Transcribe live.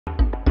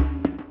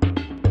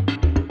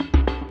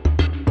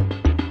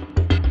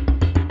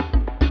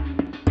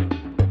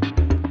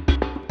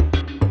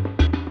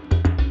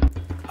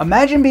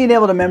Imagine being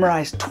able to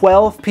memorize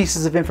 12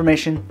 pieces of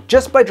information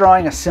just by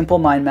drawing a simple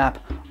mind map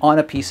on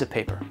a piece of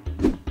paper.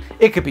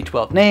 It could be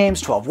 12 names,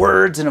 12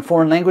 words in a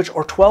foreign language,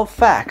 or 12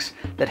 facts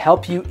that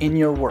help you in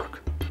your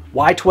work.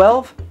 Why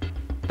 12?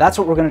 That's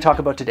what we're going to talk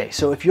about today.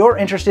 So if you're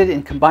interested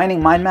in combining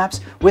mind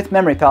maps with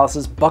memory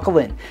palaces, buckle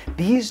in.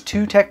 These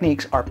two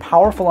techniques are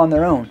powerful on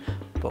their own,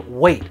 but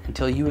wait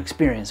until you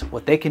experience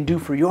what they can do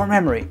for your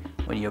memory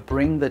when you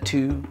bring the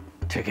two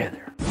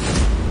together.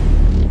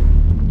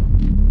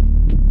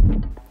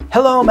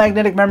 Hello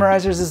Magnetic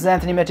Memorizers, this is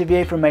Anthony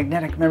Metivier from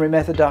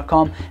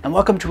magneticmemorymethod.com, and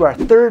welcome to our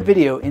third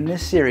video in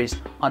this series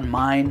on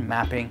mind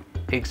mapping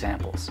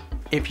examples.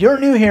 If you're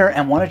new here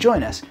and want to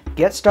join us,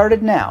 get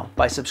started now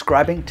by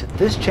subscribing to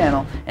this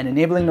channel and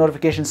enabling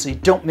notifications so you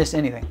don't miss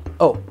anything.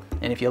 Oh,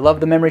 and if you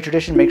love the memory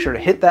tradition, make sure to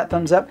hit that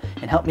thumbs up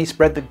and help me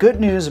spread the good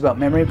news about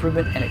memory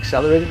improvement and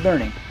accelerated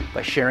learning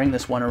by sharing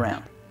this one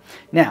around.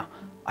 Now,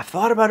 I've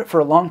thought about it for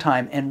a long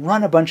time and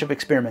run a bunch of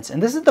experiments,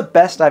 and this is the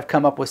best I've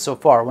come up with so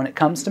far when it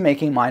comes to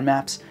making mind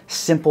maps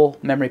simple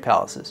memory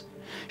palaces.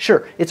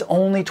 Sure, it's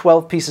only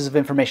 12 pieces of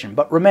information,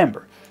 but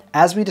remember,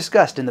 as we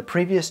discussed in the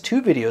previous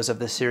two videos of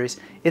this series,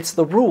 it's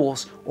the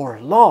rules or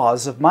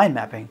laws of mind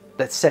mapping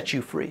that set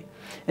you free.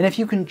 And if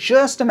you can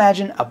just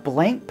imagine a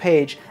blank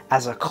page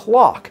as a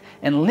clock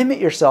and limit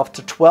yourself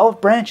to 12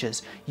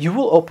 branches, you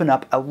will open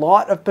up a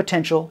lot of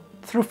potential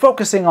through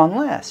focusing on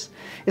less.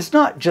 It's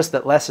not just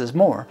that less is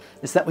more,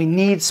 it's that we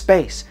need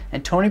space,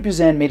 and Tony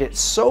Buzan made it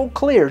so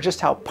clear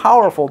just how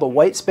powerful the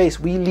white space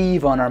we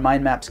leave on our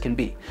mind maps can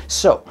be.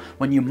 So,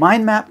 when you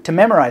mind map to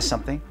memorize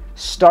something,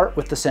 start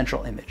with the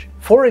central image.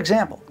 For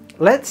example,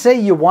 let's say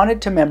you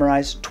wanted to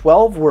memorize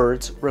 12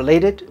 words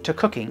related to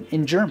cooking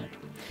in German.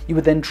 You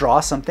would then draw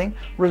something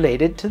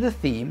related to the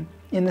theme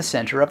in the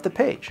center of the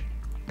page.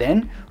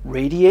 Then,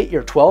 radiate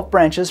your 12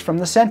 branches from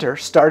the center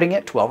starting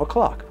at 12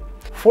 o'clock.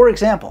 For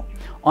example,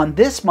 on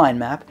this mind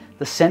map,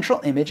 the central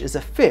image is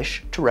a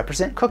fish to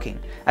represent cooking.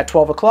 At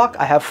 12 o'clock,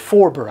 I have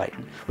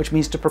vorbereiten, which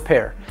means to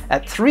prepare.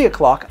 At 3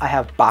 o'clock, I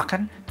have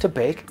backen, to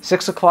bake.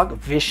 6 o'clock,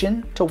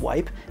 wischen, to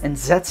wipe, and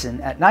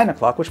setzen at 9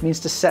 o'clock, which means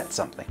to set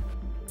something.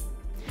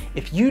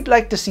 If you'd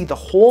like to see the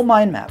whole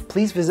mind map,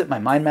 please visit my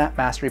Mind Map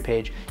Mastery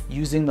page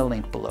using the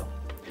link below.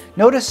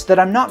 Notice that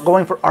I'm not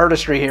going for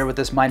artistry here with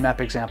this mind map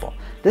example.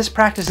 This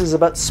practice is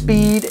about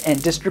speed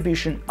and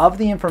distribution of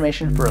the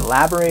information for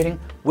elaborating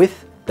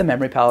with the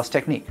memory palace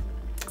technique.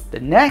 The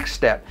next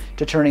step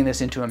to turning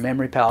this into a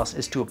memory palace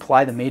is to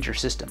apply the major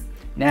system.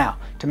 Now,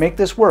 to make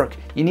this work,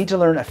 you need to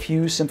learn a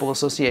few simple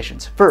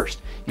associations.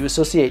 First, you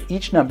associate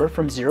each number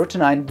from 0 to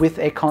 9 with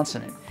a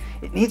consonant.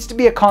 It needs to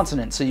be a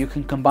consonant so you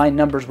can combine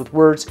numbers with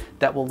words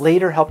that will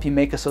later help you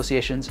make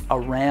associations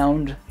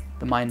around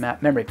the mind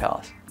map memory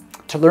palace.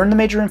 To learn the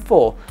major in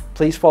full,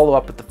 please follow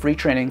up with the free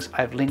trainings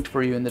I've linked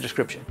for you in the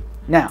description.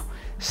 Now,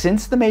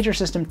 since the major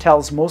system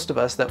tells most of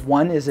us that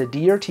 1 is a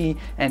D or T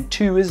and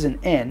 2 is an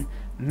N,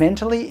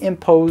 mentally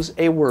impose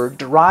a word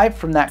derived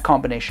from that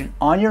combination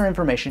on your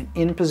information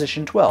in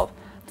position 12.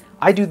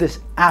 I do this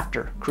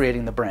after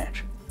creating the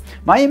branch.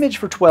 My image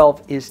for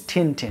 12 is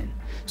Tintin,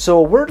 so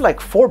a word like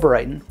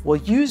vorbereiten will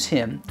use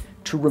him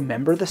to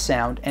remember the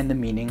sound and the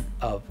meaning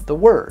of the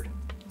word.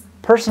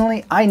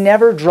 Personally, I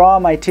never draw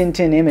my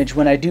Tintin image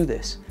when I do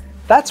this.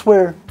 That's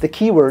where the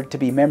keyword to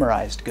be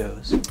memorized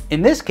goes.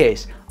 In this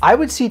case, I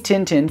would see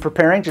Tintin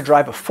preparing to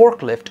drive a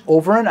forklift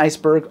over an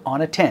iceberg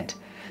on a tent.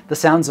 The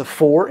sounds of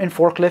 4 in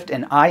forklift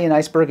and I in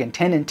iceberg and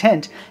 10 in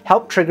tent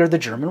help trigger the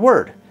German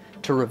word.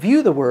 To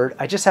review the word,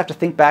 I just have to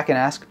think back and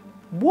ask,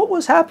 what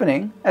was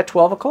happening at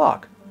 12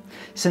 o'clock?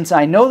 Since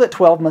I know that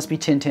 12 must be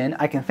Tintin,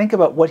 I can think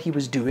about what he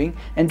was doing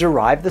and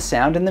derive the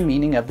sound and the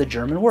meaning of the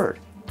German word.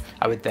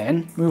 I would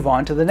then move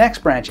on to the next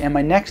branch and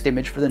my next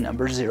image for the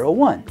number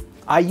 01.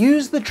 I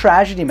use the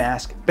tragedy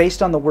mask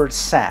based on the word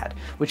sad,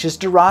 which is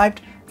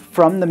derived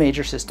from the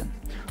major system.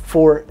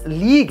 For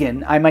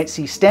liegen, I might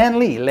see Stan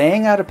Lee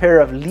laying out a pair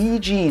of Lee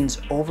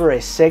jeans over a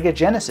Sega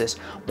Genesis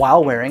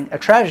while wearing a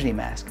tragedy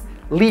mask.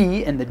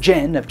 Lee and the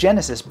Gen of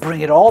Genesis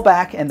bring it all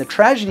back, and the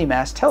tragedy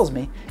mask tells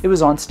me it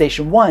was on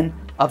station 1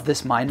 of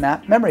this mind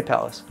map memory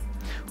palace.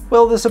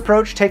 Will this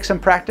approach take some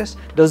practice?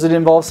 Does it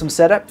involve some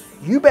setup?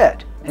 You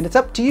bet, and it's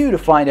up to you to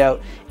find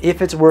out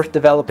if it's worth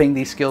developing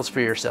these skills for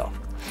yourself.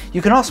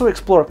 You can also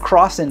explore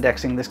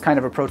cross-indexing this kind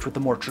of approach with the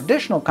more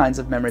traditional kinds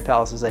of memory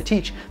palaces I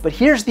teach, but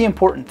here's the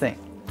important thing.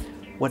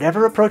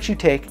 Whatever approach you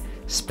take,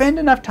 spend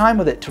enough time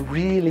with it to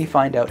really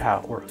find out how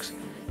it works.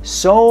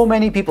 So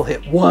many people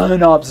hit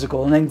one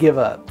obstacle and then give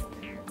up.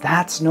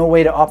 That's no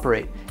way to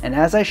operate, and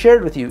as I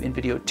shared with you in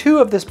video 2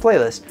 of this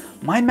playlist,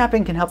 mind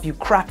mapping can help you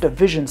craft a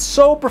vision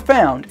so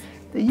profound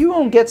that you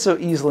won't get so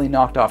easily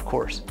knocked off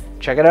course.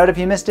 Check it out if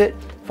you missed it,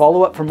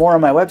 follow up for more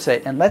on my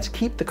website, and let's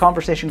keep the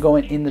conversation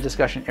going in the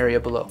discussion area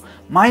below.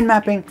 Mind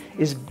mapping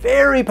is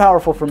very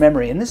powerful for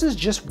memory, and this is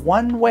just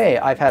one way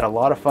I've had a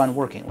lot of fun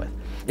working with.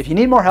 If you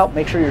need more help,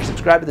 make sure you're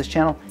subscribed to this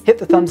channel, hit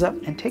the thumbs up,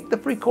 and take the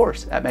free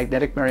course at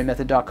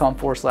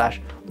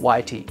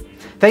magneticmemorymethod.com/YT.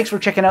 Thanks for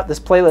checking out this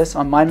playlist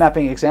on mind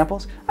mapping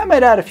examples. I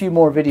might add a few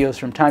more videos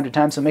from time to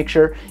time, so make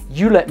sure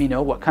you let me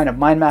know what kind of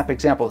mind map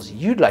examples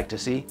you'd like to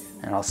see,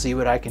 and I'll see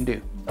what I can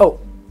do. Oh,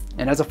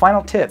 and as a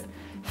final tip,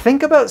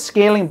 think about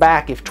scaling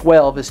back if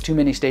 12 is too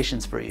many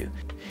stations for you.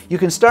 You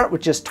can start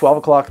with just 12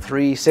 o'clock,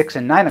 3, 6,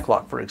 and 9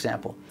 o'clock, for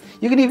example.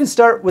 You can even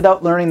start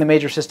without learning the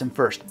major system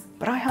first,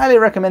 but I highly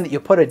recommend that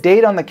you put a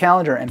date on the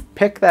calendar and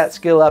pick that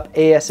skill up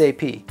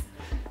ASAP.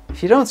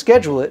 If you don't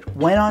schedule it,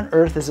 when on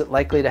earth is it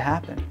likely to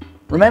happen?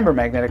 Remember,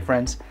 magnetic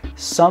friends,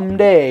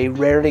 someday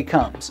rarely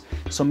comes,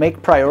 so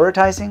make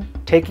prioritizing,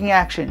 taking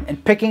action,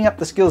 and picking up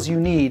the skills you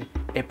need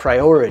a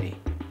priority.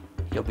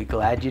 You'll be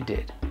glad you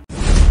did.